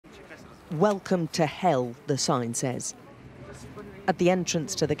Welcome to hell, the sign says. At the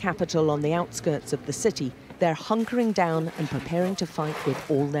entrance to the capital on the outskirts of the city, they're hunkering down and preparing to fight with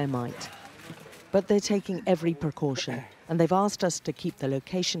all their might. But they're taking every precaution, and they've asked us to keep the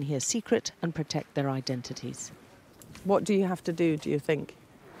location here secret and protect their identities. What do you have to do you think?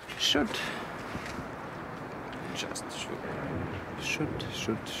 Just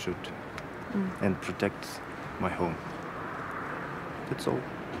shoot. And protect my home. That's all.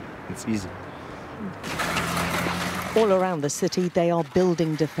 It's easy. All around the city, they are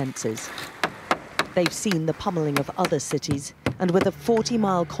building defences. They've seen the pummelling of other cities, and with a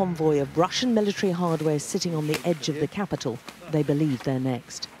 40-mile convoy of Russian military hardware sitting on the edge of the capital, they believe they're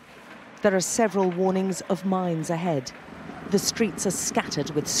next. There are several warnings of mines ahead. The streets are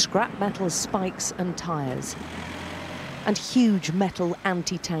scattered with scrap metal spikes and tyres. And huge metal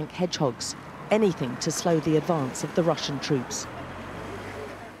anti-tank hedgehogs, anything to slow the advance of the Russian troops.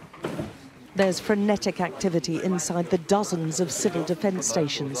 There's frenetic activity inside the dozens of civil defence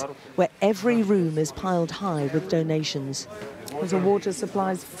stations, where every room is piled high with donations. There's water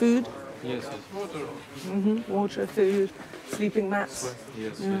supplies, food? Yes. Water, food, sleeping mats.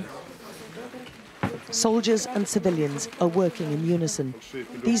 Yes. Yeah. Soldiers and civilians are working in unison.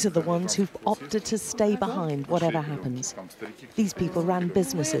 These are the ones who've opted to stay behind whatever happens. These people ran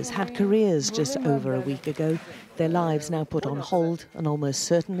businesses, had careers just over a week ago. Their lives now put on hold and almost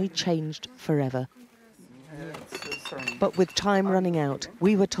certainly changed forever. But with time running out,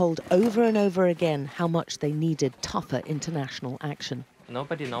 we were told over and over again how much they needed tougher international action.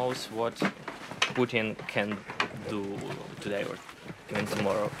 Nobody knows what Putin can do today or even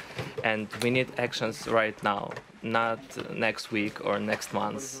tomorrow. And we need actions right now, not next week or next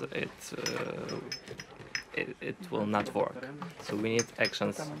month. It will not work. So we need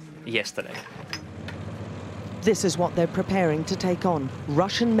actions yesterday. This is what they're preparing to take on: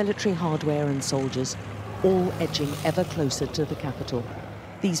 Russian military hardware and soldiers, all edging ever closer to the capital.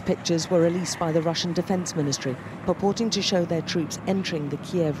 These pictures were released by the Russian Defense Ministry, purporting to show their troops entering the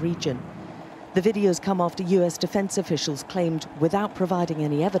Kyiv region. The videos come after US defense officials claimed, without providing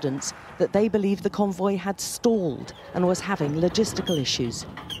any evidence, that they believe the convoy had stalled and was having logistical issues.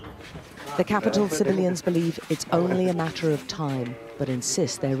 The capital civilians believe it's only a matter of time, but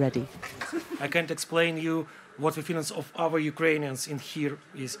insist they're ready. I can't explain you what the feelings of our Ukrainians in here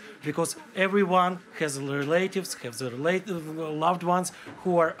is, because everyone has relatives, has their loved ones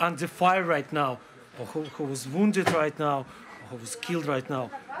who are under fire right now, or who was wounded right now, or who was killed right now.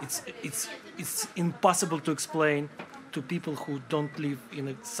 It's impossible to explain to people who don't live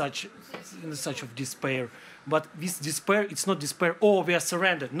in such of despair. But this despair, it's not despair, oh, we are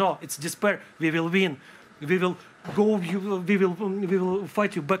surrendered. No, it's despair, we will win. We will go, we will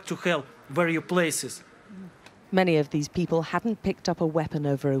fight you back to hell, where your place is. Many of these people hadn't picked up a weapon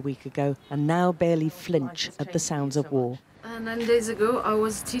over a week ago and now barely flinch at the sounds of war. 9 days ago, I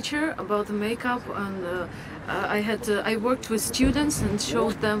was a teacher about the makeup, and I worked with students and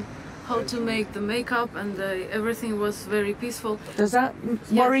showed them how to make the makeup, and everything was very peaceful. Does that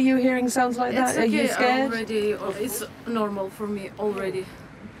worry you, hearing sounds like that? Okay. Are you scared? It's normal for me already.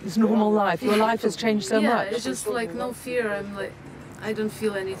 It's normal life. Your life has changed so much. Yeah, it's just like no fear. I don't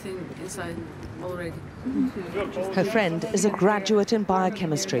feel anything inside already. Her friend is a graduate in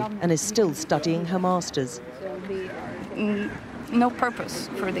biochemistry and is still studying her master's. No purpose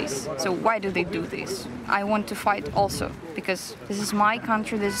for this. So why do they do this? I want to fight also, because this is my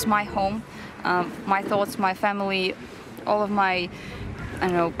country, this is my home, my thoughts, my family, all of my, I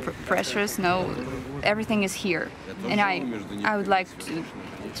don't know, pressures, everything is here. And I would like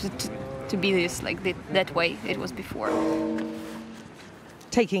to be this, like that way it was before.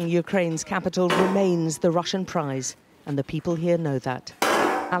 Taking Ukraine's capital remains the Russian prize, and the people here know that.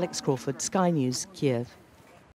 Alex Crawford, Sky News, Kyiv.